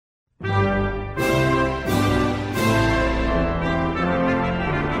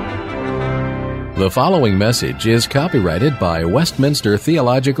The following message is copyrighted by Westminster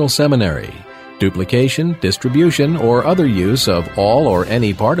Theological Seminary. Duplication, distribution, or other use of all or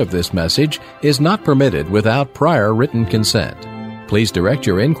any part of this message is not permitted without prior written consent. Please direct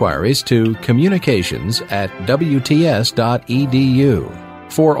your inquiries to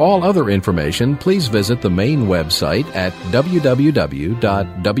communications@wts.edu. For all other information, please visit the main website at www.wts.edu.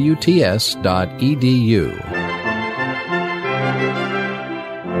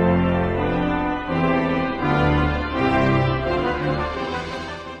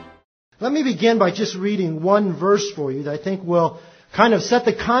 Let me begin by just reading one verse for you that I think will kind of set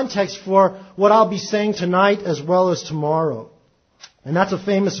the context for what I'll be saying tonight as well as tomorrow. And that's a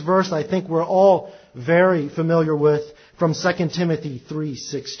famous verse I think we're all very familiar with from 2 Timothy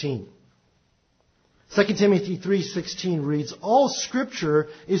 3:16. 2 Timothy 3:16 reads, "All Scripture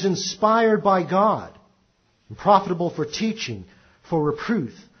is inspired by God and profitable for teaching, for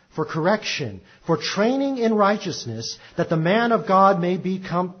reproof, for correction, for training in righteousness, that the man of God may be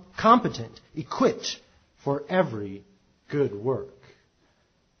competent, equipped for every good work."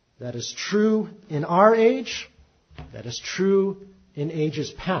 That is true in our age. That is true in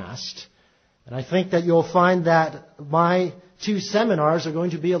ages past. And I think that you'll find that my two seminars are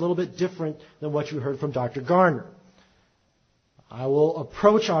going to be a little bit different than what you heard from Dr. Garner. I will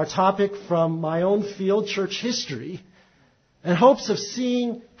approach our topic from my own field, church history, in hopes of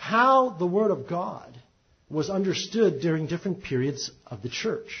seeing how the Word of God was understood during different periods of the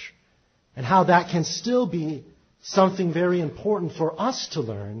church, and how that can still be something very important for us to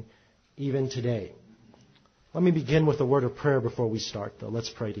learn even today. Let me begin with a word of prayer before we start, though. Let's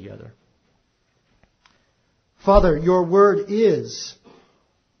pray together. Father, your Word is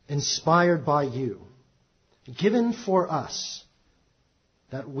inspired by you, given for us,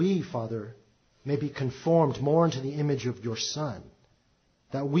 that we, Father, may be conformed more into the image of your Son,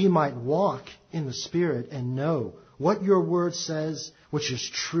 that we might walk in the Spirit and know what your Word says, which is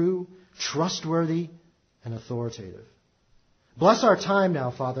true, trustworthy, and authoritative. Bless our time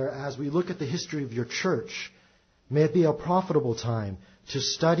now, Father, as we look at the history of your church. May it be a profitable time to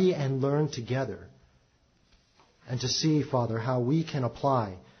study and learn together, and to see, Father, how we can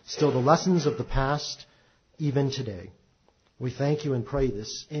apply still the lessons of the past even today. We thank you and pray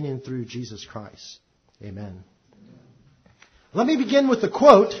this in and through Jesus Christ. Amen. Let me begin with a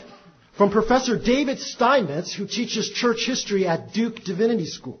quote from Professor David Steinmetz, who teaches church history at Duke Divinity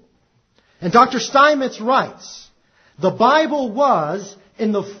School. And Dr. Steinmetz writes, "The Bible was,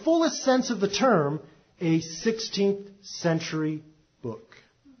 in the fullest sense of the term, a 16th century book.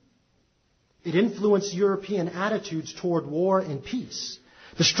 It influenced European attitudes toward war and peace,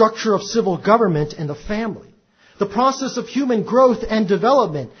 the structure of civil government and the family, the process of human growth and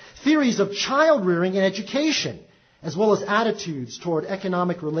development, theories of child rearing and education, as well as attitudes toward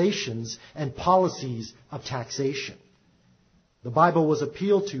economic relations and policies of taxation. The Bible was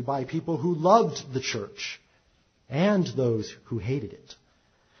appealed to by people who loved the church and those who hated it.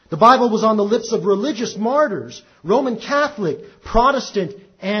 The Bible was on the lips of religious martyrs, Roman Catholic, Protestant,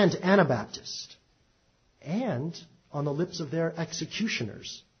 and Anabaptist, and on the lips of their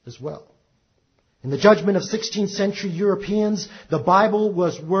executioners as well. In the judgment of 16th century Europeans, the Bible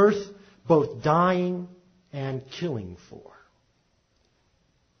was worth both dying and killing for."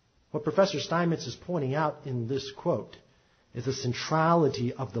 What Professor Steinmetz is pointing out in this quote is the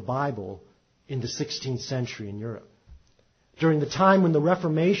centrality of the Bible in the 16th century in Europe. During the time when the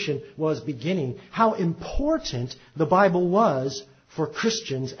Reformation was beginning, how important the Bible was for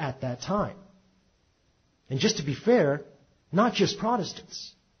Christians at that time. And just to be fair, not just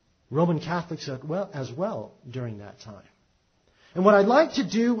Protestants, Roman Catholics as well during that time. And what I'd like to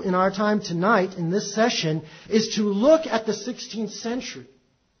do in our time tonight in this session is to look at the 16th century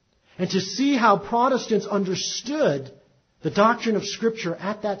and to see how Protestants understood the doctrine of Scripture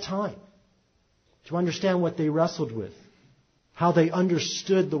at that time, to understand what they wrestled with, how they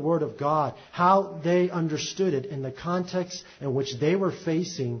understood the Word of God, how they understood it in the context in which they were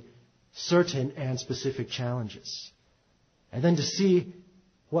facing certain and specific challenges. And then to see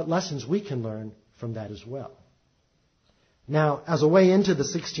what lessons we can learn from that as well. Now, as a way into the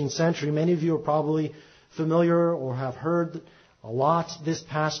 16th century, many of you are probably familiar or have heard a lot this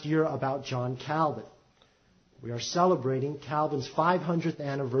past year about John Calvin. We are celebrating Calvin's 500th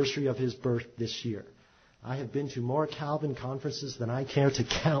anniversary of his birth this year. I have been to more Calvin conferences than I care to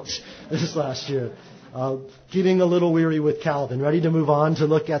count this last year. Getting a little weary with Calvin, ready to move on to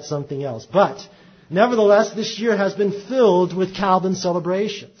look at something else. But nevertheless, this year has been filled with Calvin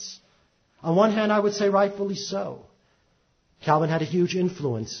celebrations. On one hand, I would say rightfully so. Calvin had a huge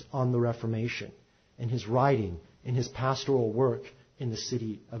influence on the Reformation in his writing, in his pastoral work in the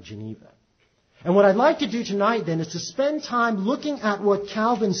city of Geneva. And what I'd like to do tonight then is to spend time looking at what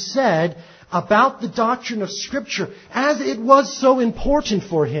Calvin said about the doctrine of Scripture as it was so important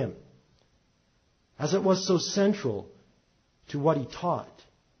for him, as it was so central to what he taught,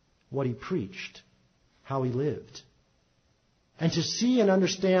 what he preached, how he lived. And to see and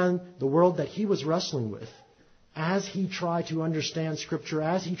understand the world that he was wrestling with as he tried to understand Scripture,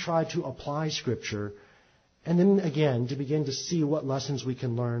 as he tried to apply Scripture, and then again to begin to see what lessons we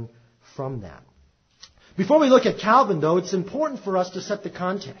can learn from that. Before we look at Calvin, though, it's important for us to set the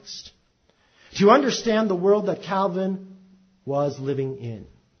context, to understand the world that Calvin was living in.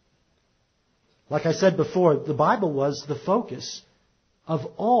 Like I said before, the Bible was the focus of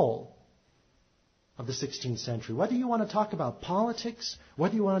all of the 16th century. Whether you want to talk about politics,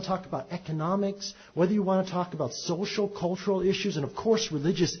 whether you want to talk about economics, whether you want to talk about social, cultural issues, and of course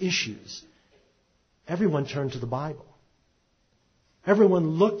religious issues, everyone turned to the Bible.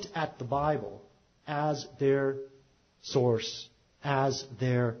 Everyone looked at the Bible as their source, as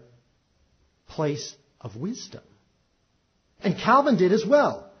their place of wisdom. And Calvin did as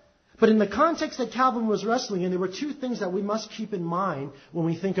well. But in the context that Calvin was wrestling in, there were two things that we must keep in mind when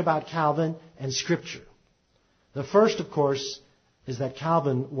we think about Calvin and Scripture. The first, of course, is that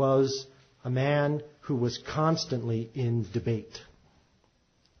Calvin was a man who was constantly in debate.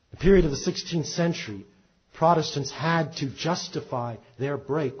 The period of the 16th century, Protestants had to justify their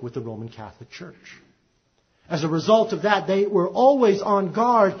break with the Roman Catholic Church. As a result of that, they were always on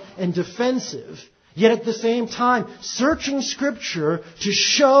guard and defensive, yet at the same time searching Scripture to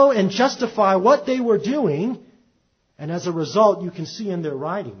show and justify what they were doing. And as a result, you can see in their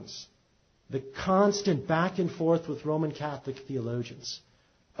writings the constant back and forth with Roman Catholic theologians.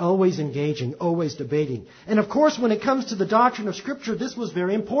 Always engaging, always debating. And of course, when it comes to the doctrine of Scripture, this was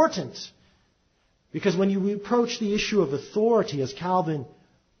very important. Because when you approach the issue of authority, as Calvin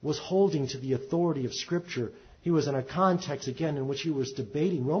was holding to the authority of Scripture, he was in a context, again, in which he was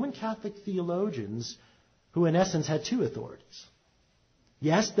debating Roman Catholic theologians who, in essence, had two authorities.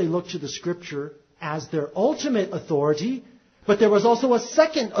 Yes, they looked to the Scripture as their ultimate authority, but there was also a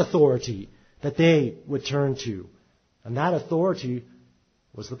second authority that they would turn to. And that authority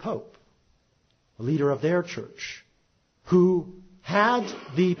was the Pope, the leader of their church, who had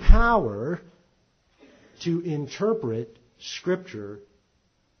the power to interpret Scripture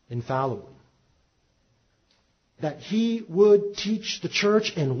infallibly. That he would teach the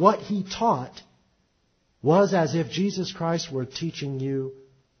church, and what he taught was as if Jesus Christ were teaching you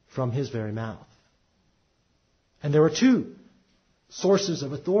from his very mouth. And there were two sources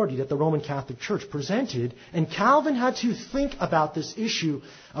of authority that the Roman Catholic Church presented, and Calvin had to think about this issue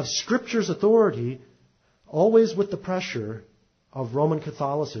of Scripture's authority always with the pressure of Roman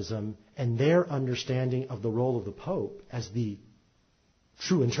Catholicism and their understanding of the role of the Pope as the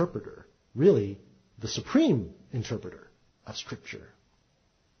true interpreter, really the supreme interpreter of Scripture.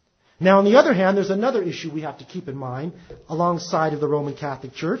 Now, on the other hand, there's another issue we have to keep in mind alongside of the Roman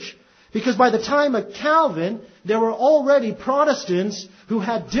Catholic Church, because by the time of Calvin, there were already Protestants who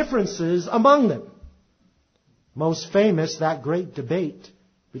had differences among them. Most famous, that great debate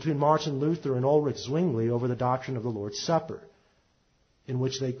between Martin Luther and Ulrich Zwingli over the doctrine of the Lord's Supper, in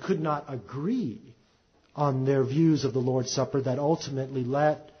which they could not agree on their views of the Lord's Supper that ultimately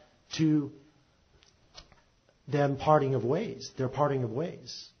led to them parting of ways, their parting of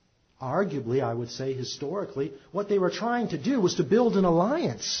ways. Arguably, I would say historically, what they were trying to do was to build an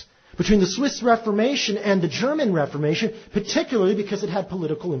alliance between the Swiss Reformation and the German Reformation, particularly because it had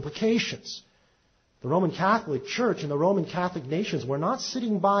political implications. The Roman Catholic Church and the Roman Catholic nations were not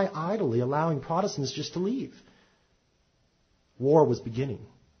sitting by idly allowing Protestants just to leave. War was beginning.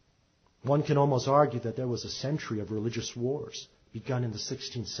 One can almost argue that there was a century of religious wars begun in the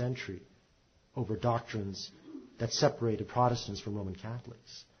 16th century over doctrines that separated Protestants from Roman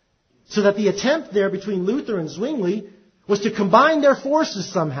Catholics. So that the attempt there between Luther and Zwingli was to combine their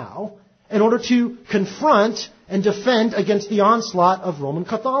forces somehow in order to confront and defend against the onslaught of Roman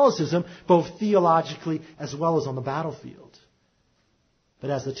Catholicism, both theologically as well as on the battlefield. But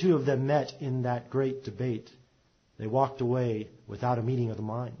as the two of them met in that great debate, they walked away without a meeting of the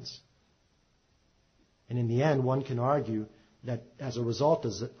minds. And in the end, one can argue that as a result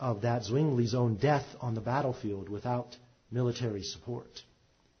of that, Zwingli's own death on the battlefield without military support.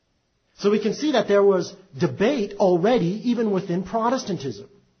 So we can see that there was debate already even within Protestantism.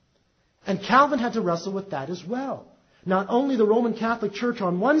 And Calvin had to wrestle with that as well. Not only the Roman Catholic Church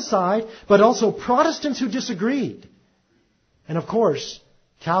on one side, but also Protestants who disagreed. And of course,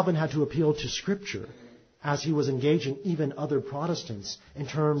 Calvin had to appeal to Scripture as he was engaging even other Protestants in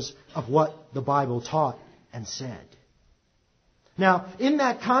terms of what the Bible taught and said. Now, in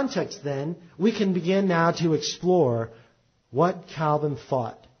that context, then, we can begin now to explore what Calvin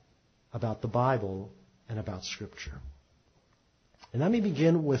thought about the Bible and about Scripture. And let me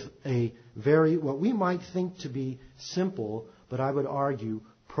begin with a what we might think to be simple, but I would argue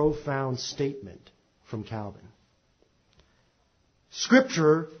profound statement from Calvin.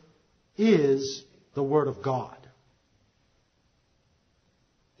 Scripture is the Word of God.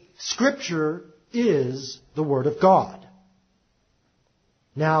 Scripture is the Word of God.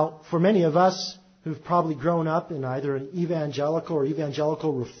 Now, for many of us who've probably grown up in either an evangelical or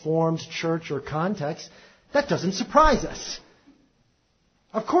evangelical reformed church or context, that doesn't surprise us.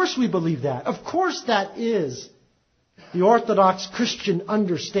 Of course we believe that. Of course that is the Orthodox Christian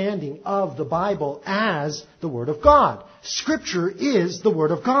understanding of the Bible as the Word of God. Scripture is the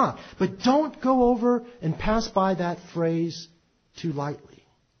Word of God. But don't go over and pass by that phrase too lightly.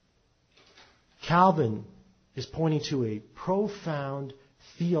 Calvin is pointing to a profound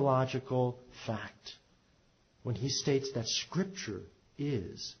theological fact when he states that Scripture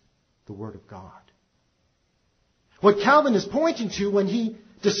is the Word of God. What Calvin is pointing to when he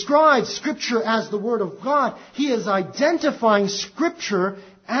describes Scripture as the Word of God, he is identifying Scripture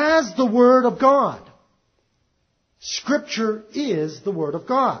as the Word of God. Scripture is the Word of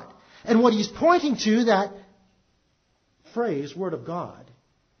God. And what he's pointing to, that phrase, Word of God,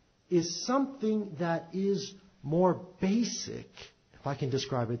 is something that is more basic, if I can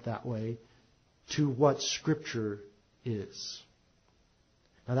describe it that way, to what Scripture is.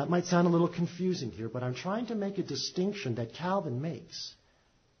 Now that might sound a little confusing here, but I'm trying to make a distinction that Calvin makes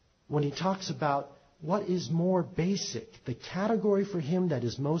when he talks about what is more basic. The category for him that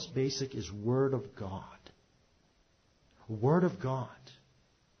is most basic is Word of God. Word of God.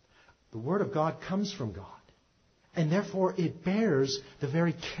 The Word of God comes from God, and therefore it bears the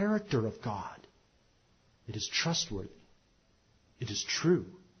very character of God. It is trustworthy. It is true.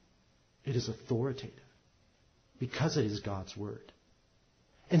 It is authoritative because it is God's Word.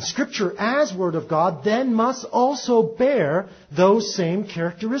 And Scripture as Word of God then must also bear those same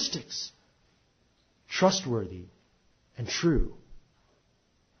characteristics. Trustworthy and true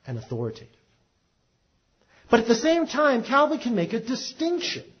and authoritative. But at the same time, Calvin can make a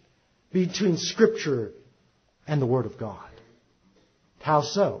distinction between Scripture and the Word of God. How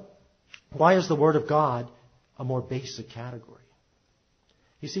so? Why is the Word of God a more basic category?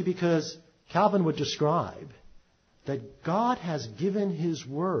 You see, because Calvin would describe that God has given His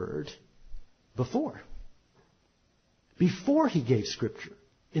Word before He gave Scripture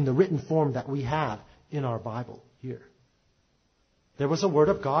in the written form that we have in our Bible here. There was a Word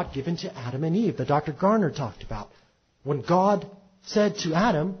of God given to Adam and Eve that Dr. Garner talked about. When God said to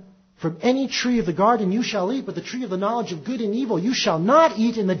Adam, "From any tree of the garden you shall eat, but the tree of the knowledge of good and evil you shall not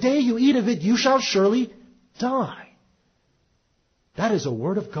eat, and the day you eat of it you shall surely die." That is a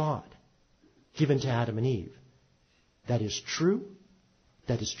Word of God given to Adam and Eve. That is true,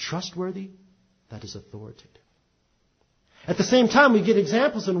 that is trustworthy, that is authoritative. At the same time, we get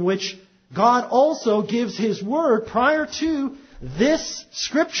examples in which God also gives His Word prior to this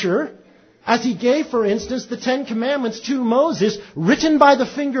Scripture, as He gave, for instance, the Ten Commandments to Moses, written by the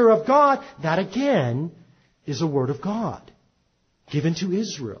finger of God. That again is a Word of God, given to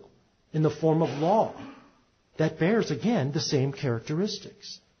Israel in the form of law, that bears again the same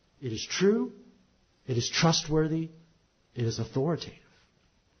characteristics. It is true, it is trustworthy, it is authoritative.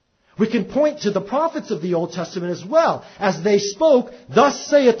 We can point to the prophets of the Old Testament as well. As they spoke, "Thus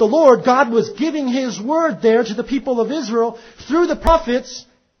saith the Lord," God was giving His Word there to the people of Israel through the prophets.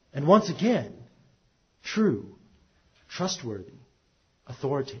 And once again, true, trustworthy,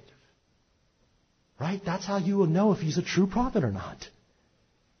 authoritative. Right? That's how you will know if he's a true prophet or not.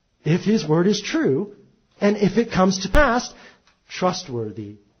 If his word is true, and if it comes to pass,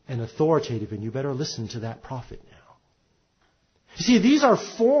 trustworthy and authoritative, and you better listen to that prophet now. You see, these are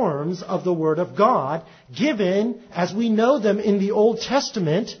forms of the Word of God given as we know them in the Old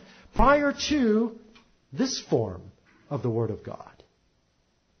Testament prior to this form of the Word of God,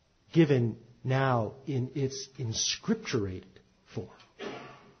 given now in its inscripturated form.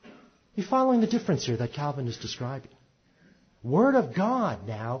 You're following the difference here that Calvin is describing. Word of God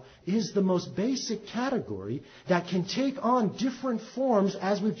now is the most basic category that can take on different forms,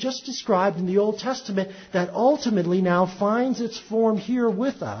 as we've just described in the Old Testament, that ultimately now finds its form here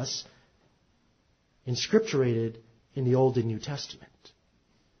with us, inscripturated in the Old and New Testament.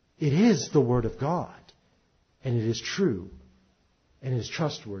 It is the Word of God, and it is true, and it is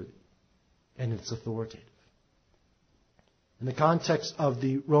trustworthy, and it's authoritative. In the context of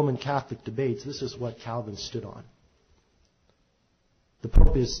the Roman Catholic debates, this is what Calvin stood on. The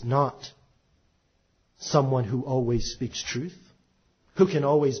Pope is not someone who always speaks truth. who can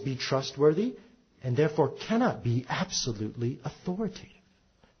always be trustworthy and therefore cannot be absolutely authoritative.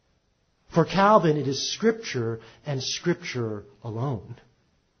 For Calvin, it is Scripture and Scripture alone,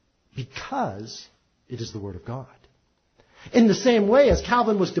 because it is the Word of God. In the same way as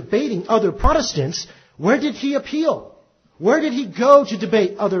Calvin was debating other Protestants, where did he appeal? Where did he go to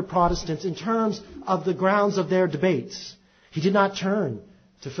debate other Protestants in terms of the grounds of their debates? He did not turn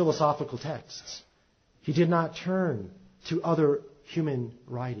to philosophical texts. He did not turn to other human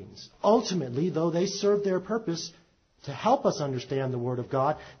writings. Ultimately, though they served their purpose to help us understand the Word of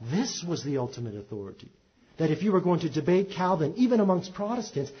God, this was the ultimate authority. That if you were going to debate Calvin, even amongst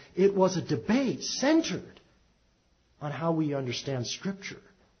Protestants, it was a debate centered on how we understand Scripture,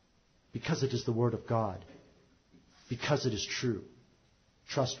 because it is the Word of God, because it is true,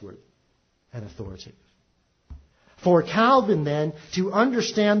 trustworthy, and authoritative. For Calvin, then, to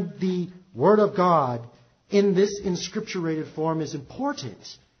understand the Word of God in this inscripturated form is important,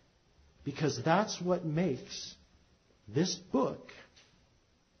 because that's what makes this book,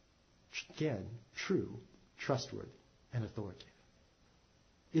 again, true, trustworthy, and authoritative.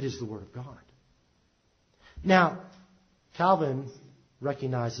 It is the Word of God. Now, Calvin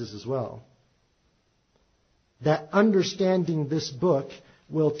recognizes as well that understanding this book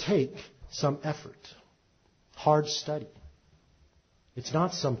will take some effort, hard study. It's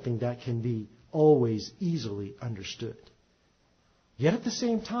not something that can be always easily understood. Yet at the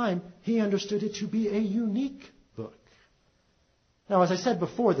same time, he understood it to be a unique book. Now, as I said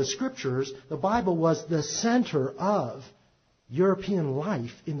before, the Scriptures, the Bible was the center of European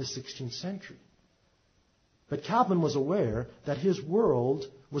life in the 16th century. But Calvin was aware that his world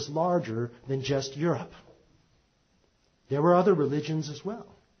was larger than just Europe. There were other religions as well.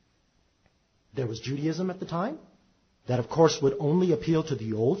 There was Judaism at the time. That, of course, would only appeal to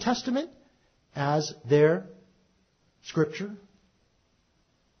the Old Testament as their scripture.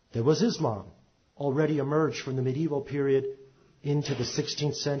 There was Islam, already emerged from the medieval period into the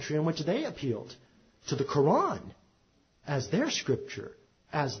 16th century, in which they appealed to the Quran as their scripture,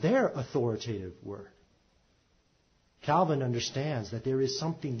 as their authoritative word. Calvin understands that there is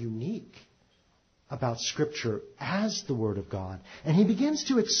something unique about Scripture as the Word of God. And he begins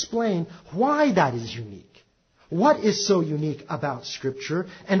to explain why that is unique. What is so unique about Scripture?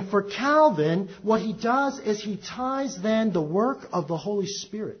 And for Calvin, what he does is he ties then the work of the Holy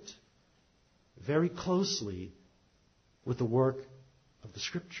Spirit very closely with the work of the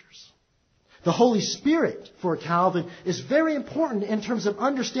Scriptures. The Holy Spirit, for Calvin, is very important in terms of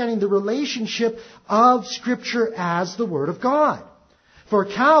understanding the relationship of Scripture as the Word of God. For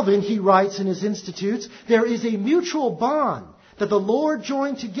Calvin, he writes in his Institutes, there is a mutual bond that the Lord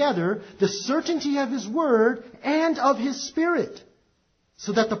joined together, the certainty of His Word and of His Spirit,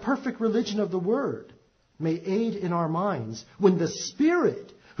 so that the perfect religion of the Word may aid in our minds when the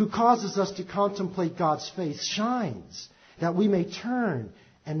Spirit who causes us to contemplate God's face shines, that we may turn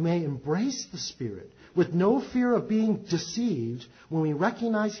and may embrace the Spirit with no fear of being deceived when we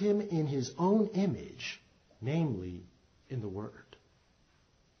recognize Him in His own image, namely in the Word.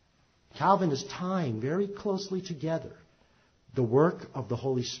 Calvin is tying very closely together the work of the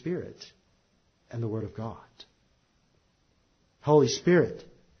Holy Spirit and the Word of God. Holy Spirit,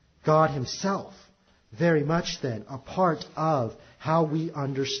 God Himself, very much then a part of how we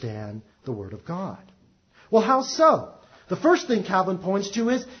understand the Word of God. Well, how so? The first thing Calvin points to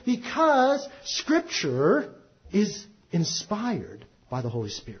is because Scripture is inspired by the Holy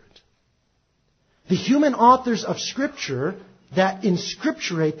Spirit. The human authors of Scripture that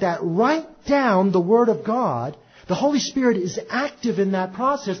inscripturate, that write down the Word of God, the Holy Spirit is active in that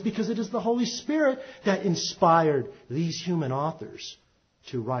process because it is the Holy Spirit that inspired these human authors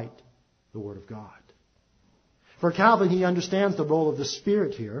to write the Word of God. For Calvin, he understands the role of the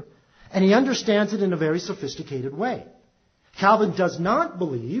Spirit here, and he understands it in a very sophisticated way. Calvin does not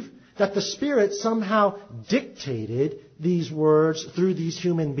believe that the Spirit somehow dictated these words through these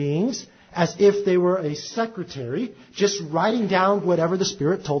human beings as if they were a secretary just writing down whatever the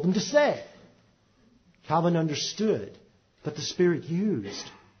Spirit told them to say. Calvin understood that the Spirit used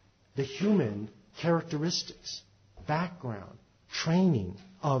the human characteristics, background, training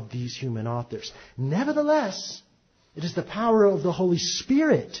of these human authors. Nevertheless, it is the power of the Holy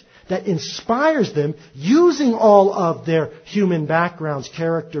Spirit that inspires them, using all of their human backgrounds,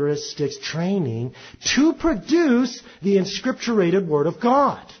 characteristics, training, to produce the inscripturated Word of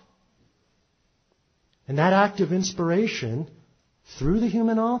God. And that act of inspiration, through the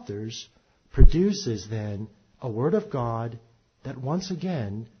human authors, produces then a Word of God that once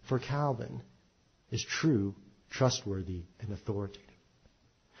again, for Calvin, is true, trustworthy, and authoritative.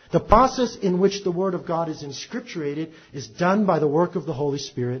 The process in which the Word of God is inscripturated is done by the work of the Holy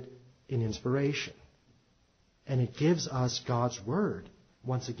Spirit in inspiration. And it gives us God's Word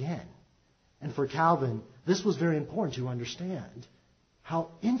once again. And for Calvin, this was very important to understand how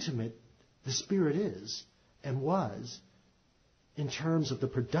intimate the Spirit is and was in terms of the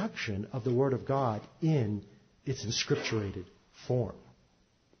production of the Word of God in its inscripturated form.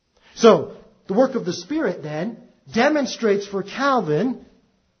 So, the work of the Spirit then demonstrates for Calvin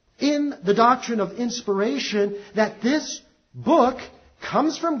in the doctrine of inspiration that this book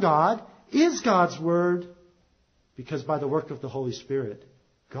comes from God, is God's Word, because by the work of the Holy Spirit,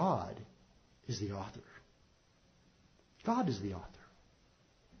 God is the author. God is the author.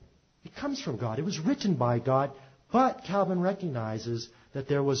 It comes from God. It was written by God, but Calvin recognizes that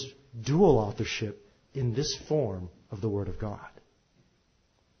there was dual authorship in this form of the Word of God.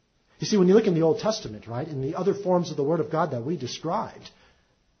 You see, when you look in the Old Testament, right, in the other forms of the Word of God that we described,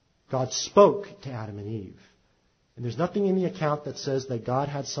 God spoke to Adam and Eve. And there's nothing in the account that says that God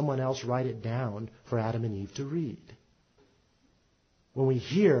had someone else write it down for Adam and Eve to read. When we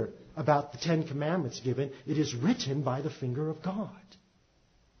hear about the Ten Commandments given, it is written by the finger of God.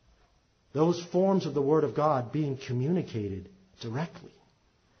 Those forms of the Word of God being communicated directly.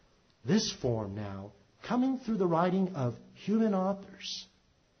 This form now, coming through the writing of human authors,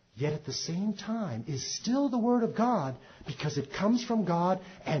 yet at the same time is still the Word of God because it comes from God,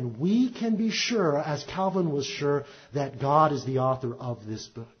 and we can be sure, as Calvin was sure, that God is the author of this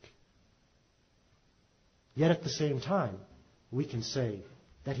book. Yet at the same time, we can say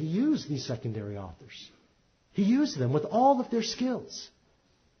that he used these secondary authors. He used them with all of their skills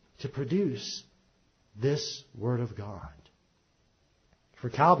to produce this Word of God. For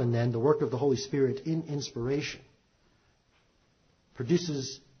Calvin, then, the work of the Holy Spirit in inspiration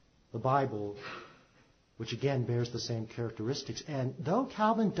produces the Bible, which again bears the same characteristics. And though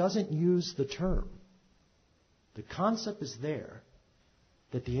Calvin doesn't use the term, the concept is there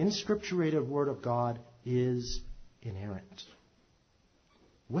that the inscripturated Word of God is inerrant,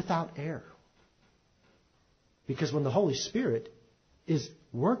 without error. Because when the Holy Spirit is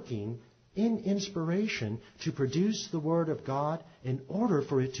working in inspiration to produce the Word of God, in order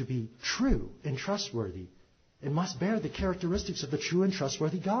for it to be true and trustworthy, it must bear the characteristics of the true and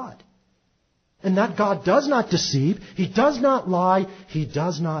trustworthy God. And that God does not deceive, He does not lie, He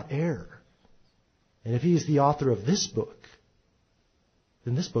does not err. And if He is the author of this book,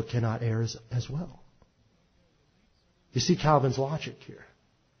 then this book cannot err as well. You see Calvin's logic here,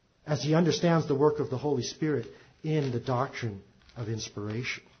 as he understands the work of the Holy Spirit in the doctrine of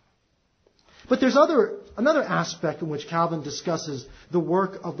inspiration. But there's another aspect in which Calvin discusses the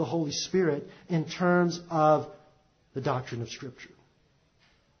work of the Holy Spirit in terms of the doctrine of Scripture.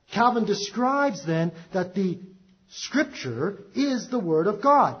 Calvin describes then that the Scripture is the Word of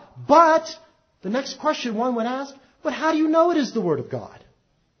God. But the next question one would ask, but how do you know it is the Word of God?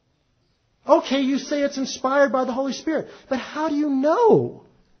 Okay, you say it's inspired by the Holy Spirit, but how do you know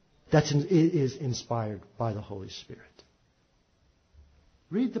that it is inspired by the Holy Spirit?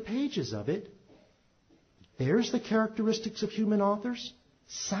 Read the pages of it. There's the characteristics of human authors.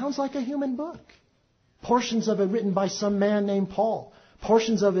 Sounds like a human book. Portions of it written by some man named Paul.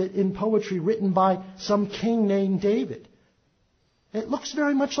 Portions of it in poetry written by some king named David. It looks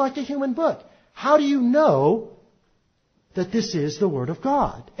very much like a human book. How do you know that this is the Word of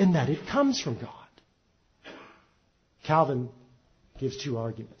God and that it comes from God? Calvin gives two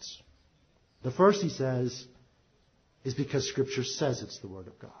arguments. The first, he says, is because Scripture says it's the Word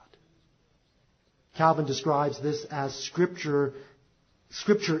of God. Calvin describes this as Scripture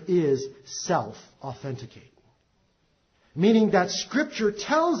is self-authenticating. Meaning that Scripture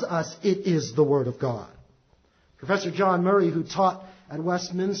tells us it is the Word of God. Professor John Murray, who taught at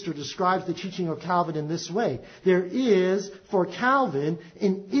Westminster, describes the teaching of Calvin in this way. There is, for Calvin,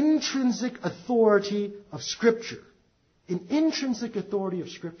 an intrinsic authority of Scripture. An intrinsic authority of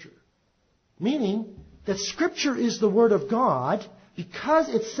Scripture. Meaning that Scripture is the Word of God because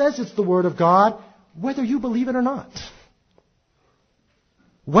it says it's the Word of God, whether you believe it or not.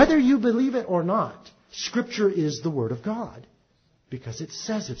 Whether you believe it or not, Scripture is the Word of God because it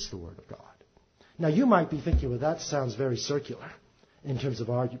says it's the Word of God. Now you might be thinking, well, that sounds very circular in terms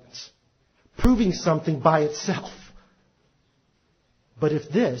of arguments. Proving something by itself. But if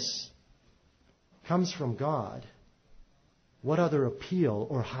this comes from God, what other appeal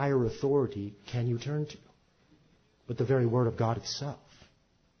or higher authority can you turn to but the very Word of God itself?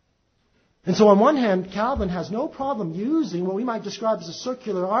 And so on one hand, Calvin has no problem using what we might describe as a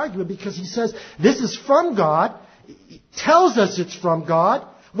circular argument because he says this is from God, he tells us it's from God,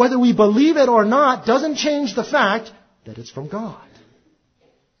 whether we believe it or not doesn't change the fact that it's from God.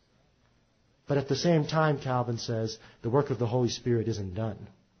 But at the same time, Calvin says, the work of the Holy Spirit isn't done.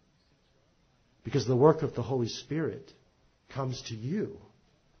 Because the work of the Holy Spirit comes to you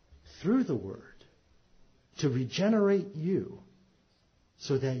through the Word to regenerate you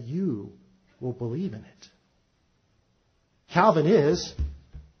so that you will believe in it. Calvin is,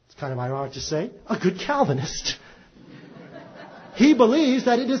 it's kind of ironic to say, a good Calvinist. He believes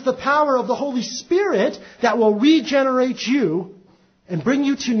that it is the power of the Holy Spirit that will regenerate you and bring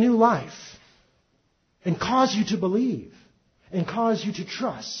you to new life and cause you to believe and cause you to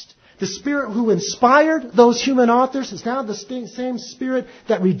trust. The Spirit who inspired those human authors is now the same Spirit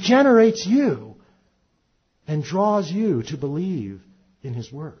that regenerates you and draws you to believe in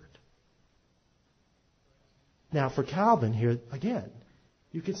His Word. Now, for Calvin here, again,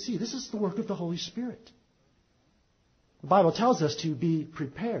 you can see this is the work of the Holy Spirit. The Bible tells us to be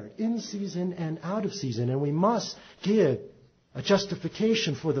prepared in season and out of season, and we must give a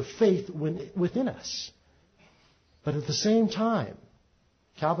justification for the faith within us. But at the same time,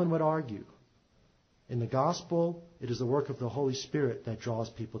 Calvin would argue, in the gospel, it is the work of the Holy Spirit that draws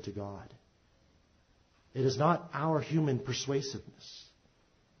people to God. It is not our human persuasiveness.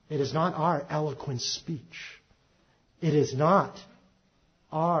 It is not our eloquent speech. It is not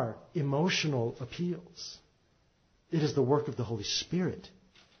our emotional appeals. It is the work of the Holy Spirit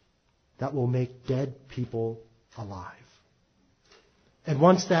that will make dead people alive. And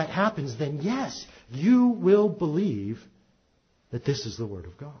once that happens, then yes, you will believe that this is the Word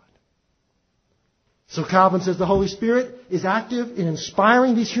of God. So Calvin says the Holy Spirit is active in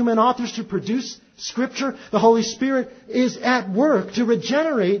inspiring these human authors to produce Scripture. The Holy Spirit is at work to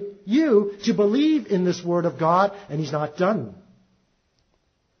regenerate you to believe in this Word of God, and He's not done.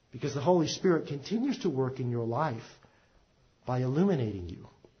 Because the Holy Spirit continues to work in your life by illuminating you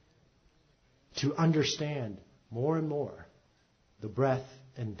to understand more and more the breadth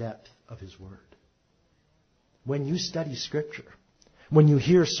and depth of His Word. When you study Scripture, when you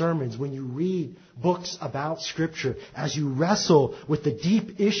hear sermons, when you read books about Scripture, as you wrestle with the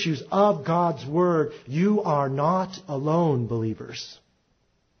deep issues of God's Word, you are not alone, believers.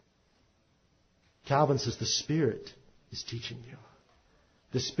 Calvin says the Spirit is teaching you.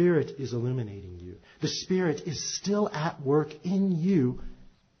 The Spirit is illuminating you. The Spirit is still at work in you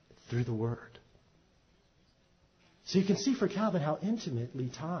through the Word. So you can see for Calvin how intimately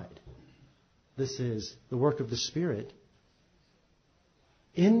tied this is, the work of the Spirit,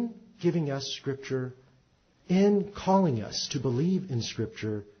 in giving us Scripture, in calling us to believe in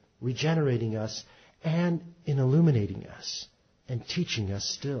Scripture, regenerating us, and in illuminating us and teaching us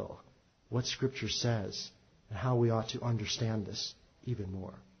still what Scripture says and how we ought to understand this even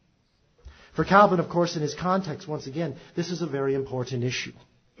more. For Calvin, of course, in his context, once again, this is a very important issue.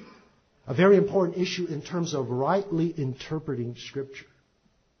 A very important issue in terms of rightly interpreting Scripture.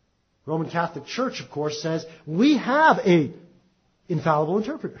 Roman Catholic Church, of course, says we have an infallible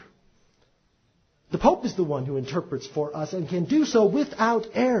interpreter. The Pope is the one who interprets for us and can do so without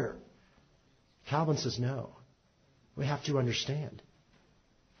error. Calvin says no. We have to understand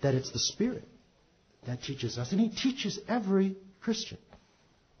that it's the Spirit that teaches us, and He teaches every Christian.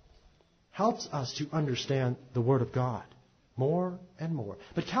 Helps us to understand the Word of God more and more.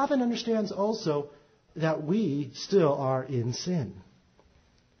 But Calvin understands also that we still are in sin.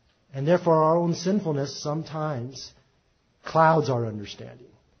 And therefore our own sinfulness sometimes clouds our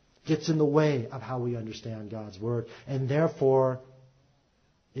understanding, gets in the way of how we understand God's Word, and therefore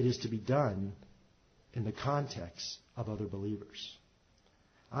it is to be done in the context of other believers.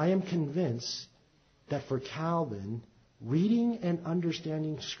 I am convinced that for Calvin, reading and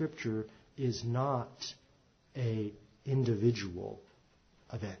understanding Scripture is not an individual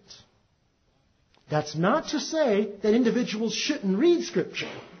event. That's not to say that individuals shouldn't read Scripture.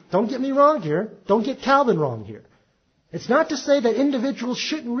 Don't get me wrong here. Don't get Calvin wrong here. It's not to say that individuals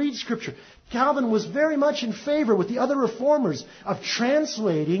shouldn't read Scripture. Calvin was very much in favor with the other reformers of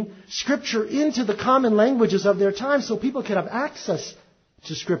translating Scripture into the common languages of their time so people could have access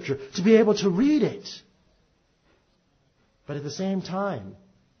to Scripture, to be able to read it. But at the same time,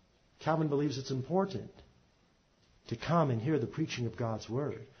 Calvin believes it's important to come and hear the preaching of God's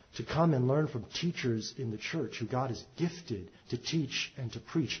Word, to come and learn from teachers in the church who God has gifted to teach and to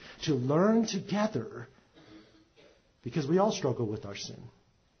preach, to learn together, because we all struggle with our sin.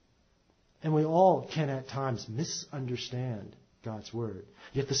 And we all can at times misunderstand God's Word.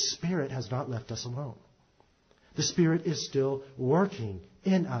 Yet the Spirit has not left us alone. The Spirit is still working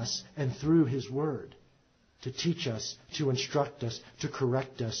in us and through His Word to teach us, to instruct us, to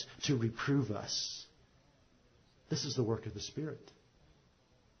correct us, to reprove us. This is the work of the Spirit.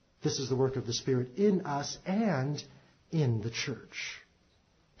 This is the work of the Spirit in us and in the church.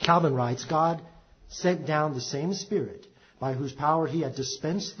 Calvin writes, God sent down the same Spirit by whose power he had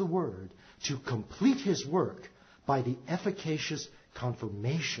dispensed the Word to complete his work by the efficacious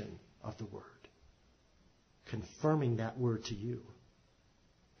confirmation of the Word. Confirming that Word to you.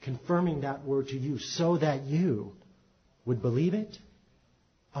 Confirming that Word to you so that you would believe it,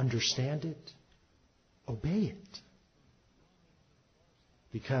 understand it, obey it.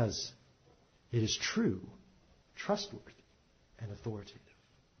 Because it is true, trustworthy, and authoritative.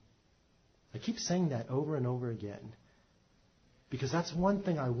 I keep saying that over and over again because that's one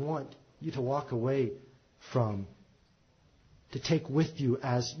thing I want you to walk away from, to take with you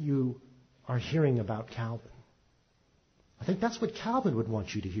as you are hearing about Calvin. I think that's what Calvin would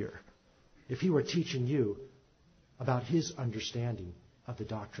want you to hear if he were teaching you about his understanding of the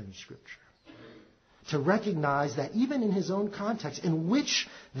doctrine of Scripture. To recognize that even in his own context, in which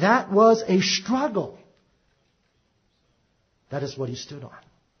that was a struggle, that is what he stood on.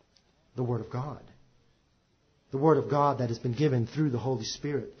 The Word of God. The Word of God that has been given through the Holy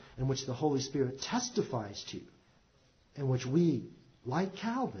Spirit, in which the Holy Spirit testifies to, in which we, like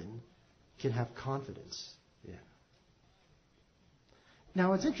Calvin, can have confidence in.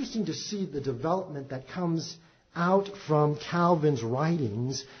 Now, it's interesting to see the development that comes out from Calvin's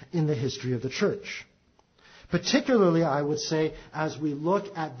writings in the history of the church. Particularly, I would say, as we look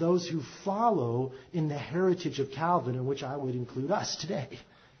at those who follow in the heritage of Calvin, in which I would include us today.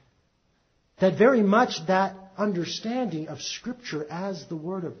 That very much that understanding of Scripture as the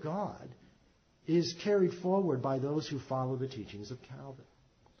Word of God is carried forward by those who follow the teachings of Calvin.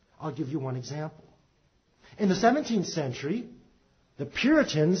 I'll give you one example. In the 17th century, the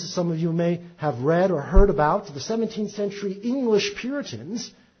Puritans, some of you may have read or heard about, the 17th century English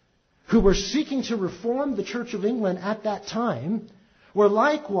Puritans, who were seeking to reform the Church of England at that time, were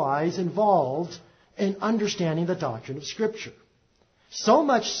likewise involved in understanding the doctrine of Scripture. So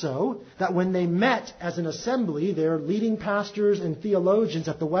much so that when they met as an assembly, their leading pastors and theologians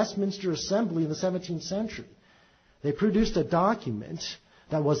at the Westminster Assembly in the 17th century, they produced a document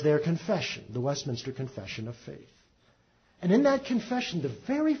that was their confession, the Westminster Confession of Faith. And in that confession, the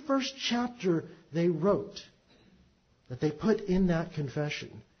very first chapter they wrote, that they put in that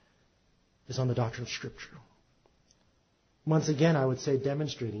confession, is on the doctrine of Scripture. Once again, I would say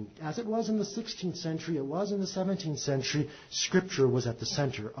demonstrating, as it was in the 16th century, it was in the 17th century, Scripture was at the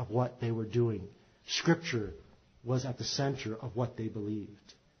center of what they were doing. Scripture was at the center of what they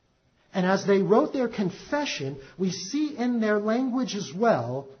believed. And as they wrote their confession, we see in their language as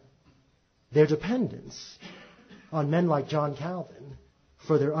well their dependence on men like John Calvin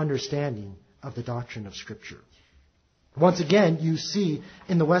for their understanding of the doctrine of Scripture. Once again, you see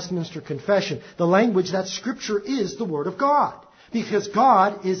in the Westminster Confession the language that Scripture is the Word of God, because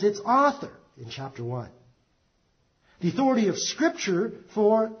God is its author in chapter 1. The authority of Scripture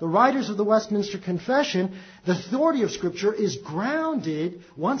for the writers of the Westminster Confession, the authority of Scripture is grounded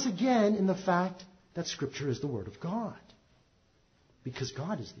once again in the fact that Scripture is the Word of God, because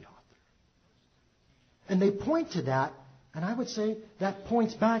God is the author. And they point to that, and I would say that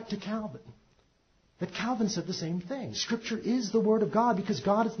points back to Calvin. That Calvin said the same thing. Scripture is the Word of God because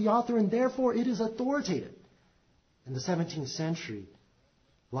God is the author and therefore it is authoritative. And the 17th century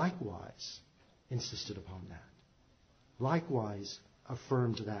likewise insisted upon that. Likewise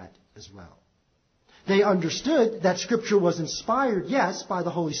affirmed that as well. They understood that Scripture was inspired, yes, by the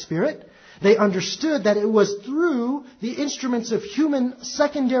Holy Spirit. They understood that it was through the instruments of human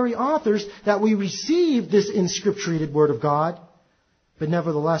secondary authors that we received this inscripturated Word of God. But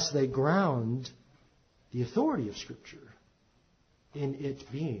nevertheless, they ground the authority of Scripture in it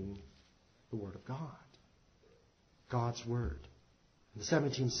being the Word of God. God's Word. The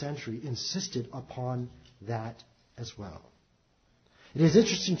 17th century insisted upon that as well. It is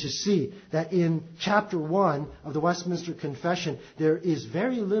interesting to see that in chapter 1 of the Westminster Confession, there is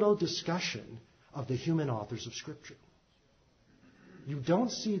very little discussion of the human authors of Scripture. You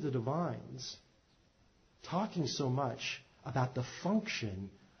don't see the divines talking so much about the function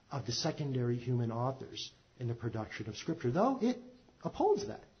of the secondary human authors in the production of Scripture, though it upholds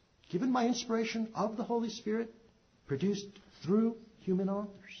that, given by inspiration of the Holy Spirit, produced through human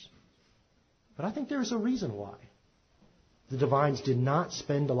authors. But I think there's a reason why the divines did not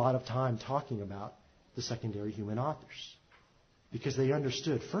spend a lot of time talking about the secondary human authors, because they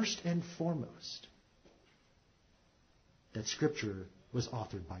understood, first and foremost, that Scripture was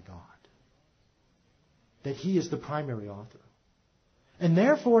authored by God, that He is the primary author. And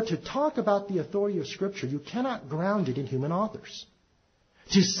therefore, to talk about the authority of Scripture, you cannot ground it in human authors.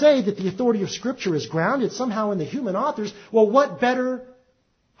 To say that the authority of Scripture is grounded somehow in the human authors, well, what better,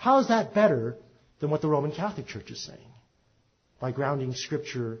 how is that better than what the Roman Catholic Church is saying? by grounding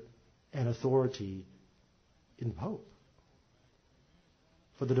Scripture and authority in the Pope.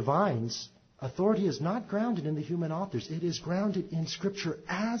 For the divines, authority is not grounded in the human authors. It is grounded in Scripture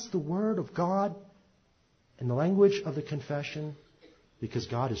as the Word of God in the language of the confession, because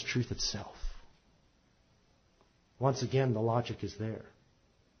God is truth itself. Once again, the logic is there.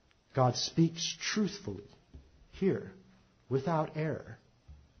 God speaks truthfully here, without error,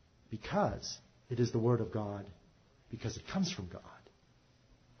 because it is the Word of God, because it comes from God,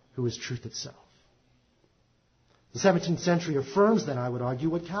 who is truth itself. The 17th century affirms, then, I would argue,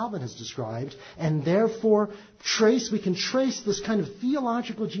 what Calvin has described, and therefore we can trace this kind of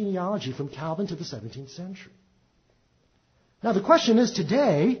theological genealogy from Calvin to the 17th century. Now the question is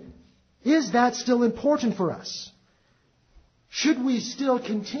today, is that still important for us? Should we still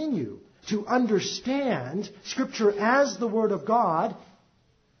continue to understand Scripture as the Word of God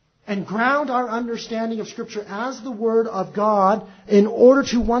and ground our understanding of Scripture as the Word of God in order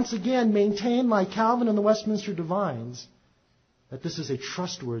to once again maintain, like Calvin and the Westminster Divines, that this is a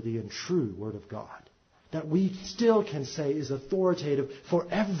trustworthy and true Word of God, that we still can say is authoritative for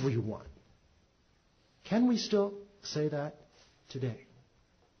everyone? Can we still say that today?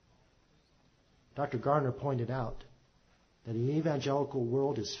 Dr. Garner pointed out that the evangelical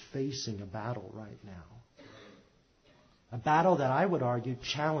world is facing a battle right now. A battle that I would argue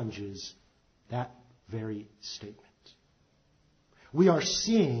challenges that very statement. We are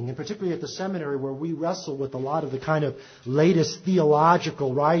seeing, and particularly at the seminary where we wrestle with a lot of the kind of latest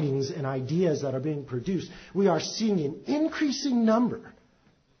theological writings and ideas that are being produced, we are seeing an increasing number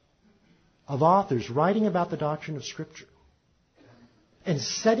of authors writing about the doctrine of Scripture and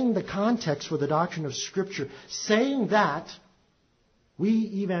setting the context for the doctrine of Scripture, saying that we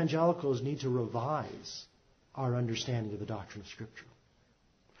evangelicals need to revise our understanding of the doctrine of Scripture.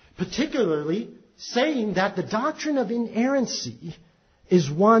 Particularly saying that the doctrine of inerrancy is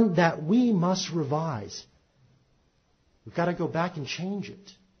one that we must revise. We've got to go back and change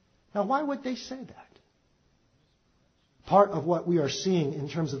it. Now, why would they say that? Part of what we are seeing in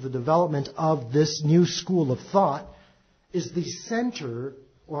terms of the development of this new school of thought is the center,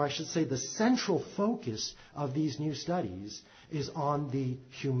 or I should say the central focus of these new studies is on the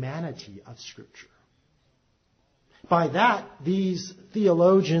humanity of Scripture. By that, these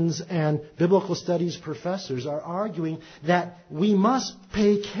theologians and biblical studies professors are arguing that we must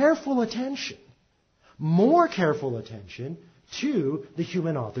pay careful attention, more careful attention, to the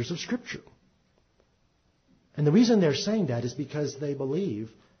human authors of Scripture. And the reason they're saying that is because they believe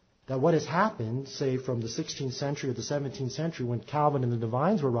that what has happened, say from the 16th century or the 17th century when Calvin and the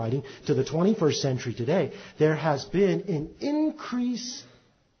Divines were writing, to the 21st century today, there has been an increased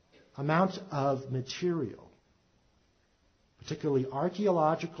amount of material, particularly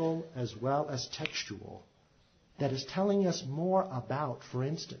archaeological as well as textual, that is telling us more about, for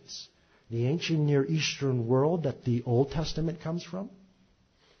instance, the ancient Near Eastern world that the Old Testament comes from,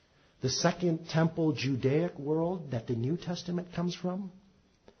 the Second Temple Judaic world that the New Testament comes from.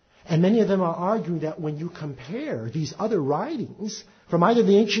 And many of them are arguing that when you compare these other writings from either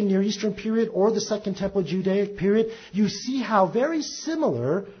the ancient Near Eastern period or the Second Temple Judaic period, you see how very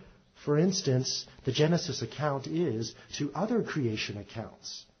similar, for instance, the Genesis account is to other creation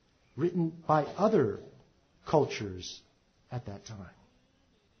accounts written by other cultures at that time.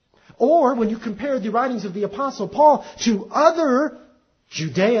 Or when you compare the writings of the Apostle Paul to other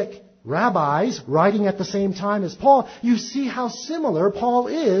Judaic rabbis writing at the same time as Paul, you see how similar Paul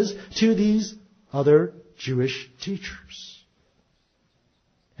is to these other Jewish teachers.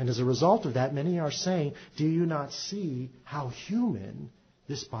 And as a result of that, many are saying, do you not see how human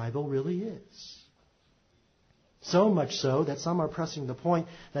this Bible really is? So much so that some are pressing the point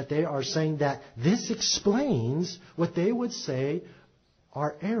that they are saying that this explains what they would say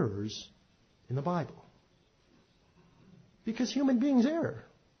are errors in the Bible. Because human beings err.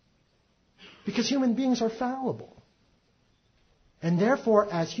 Because human beings are fallible. And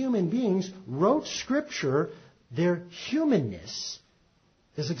therefore, as human beings wrote Scripture, their humanness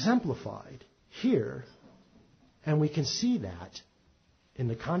is exemplified here. And we can see that in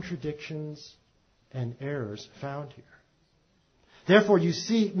the contradictions and errors found here. Therefore, you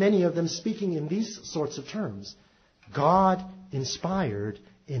see many of them speaking in these sorts of terms. God-inspired,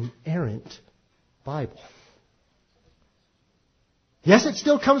 inerrant Bible. Yes, it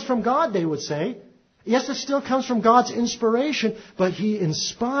still comes from God, they would say. Yes, it still comes from God's inspiration, but He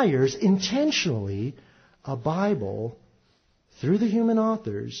inspires intentionally a Bible through the human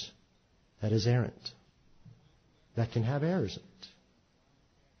authors that is errant, that can have errors in it.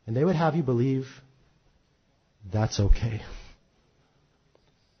 And they would have you believe that's okay.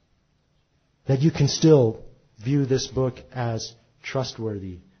 That you can still view this book as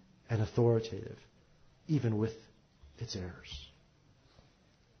trustworthy and authoritative, even with its errors.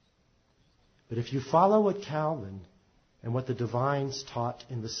 But if you follow what Calvin and what the divines taught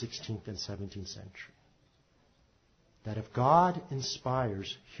in the 16th and 17th century, that if God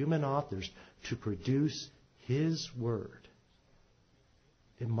inspires human authors to produce His Word,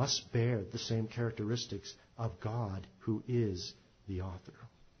 it must bear the same characteristics of God who is the author.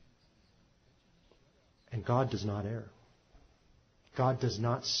 And God does not err. God does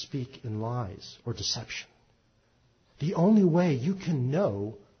not speak in lies or deception. The only way you can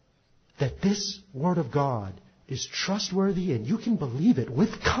know that this Word of God is trustworthy and you can believe it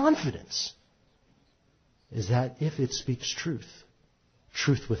with confidence is that if it speaks truth,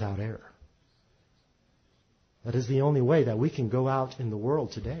 truth without error. That is the only way that we can go out in the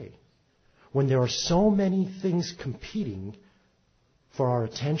world today, when there are so many things competing for our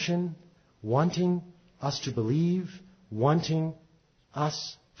attention, wanting us to believe, wanting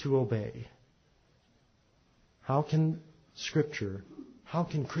us to obey. How can Scripture, how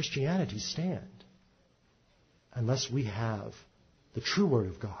can Christianity stand unless we have the true Word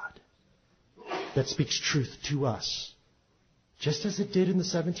of God that speaks truth to us, just as it did in the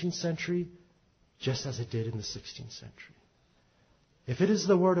 17th century, just as it did in the 16th century? If it is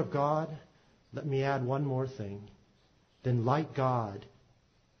the Word of God, let me add one more thing. Then, like God,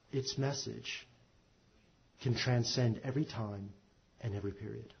 its message can transcend every time and every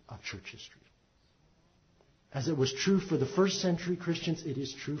period of church history. As it was true for the first century Christians, it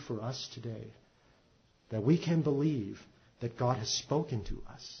is true for us today. That we can believe that God has spoken to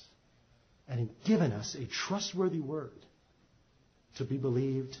us and given us a trustworthy word to be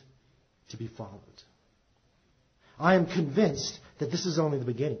believed, to be followed. I am convinced that this is only the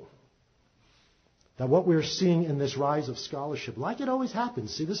beginning. That what we're seeing in this rise of scholarship, like it always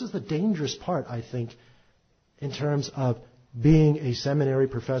happens, see, this is the dangerous part, I think, in terms of being a seminary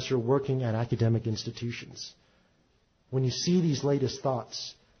professor working at academic institutions. When you see these latest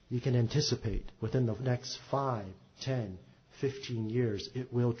thoughts, you can anticipate within the next 5, 10, 15 years,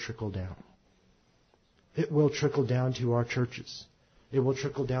 it will trickle down. It will trickle down to our churches. It will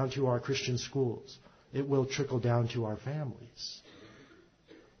trickle down to our Christian schools. It will trickle down to our families.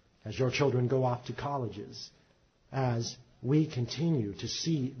 As your children go off to colleges, as we continue to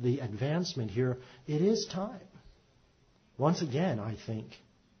see the advancement here, it is time, once again, I think,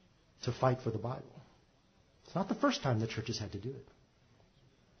 to fight for the Bible. It's not the first time the church has had to do it.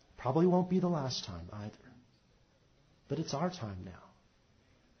 Probably won't be the last time either. But it's our time now.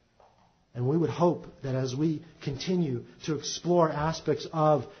 And we would hope that as we continue to explore aspects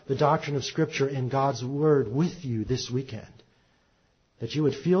of the doctrine of Scripture in God's Word with you this weekend, that you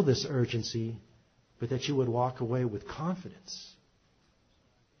would feel this urgency, but that you would walk away with confidence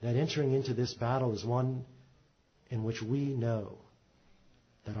that entering into this battle is one in which we know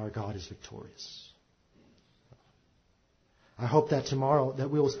that our God is victorious. I hope that tomorrow that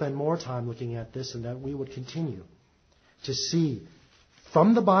we will spend more time looking at this and that we would continue to see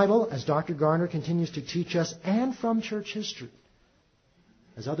from the Bible, as Dr. Garner continues to teach us, and from church history,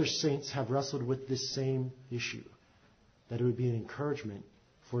 as other saints have wrestled with this same issue, that it would be an encouragement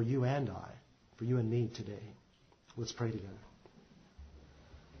for you and I, for you and me today. Let's pray together.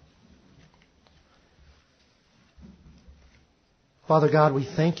 Father God, we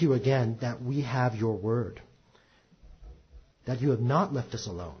thank you again that we have your word, that you have not left us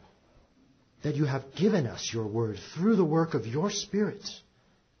alone, that you have given us your word through the work of your Spirit,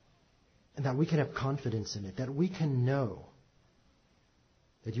 and that we can have confidence in it, that we can know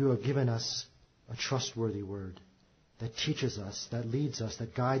that you have given us a trustworthy word that teaches us, that leads us,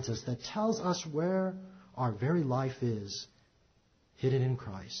 that guides us, that tells us where our very life is hidden in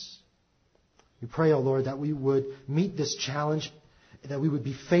Christ. We pray, O Lord, that we would meet this challenge, that we would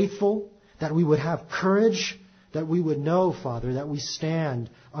be faithful, that we would have courage, that we would know, Father, that we stand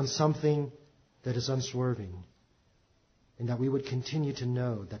on something that is unswerving, and that we would continue to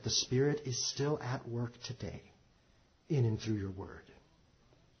know that the Spirit is still at work today in and through your word.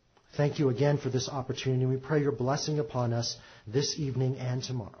 Thank you again for this opportunity. We pray your blessing upon us this evening and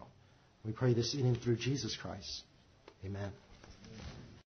tomorrow. We pray this in and through Jesus Christ. Amen.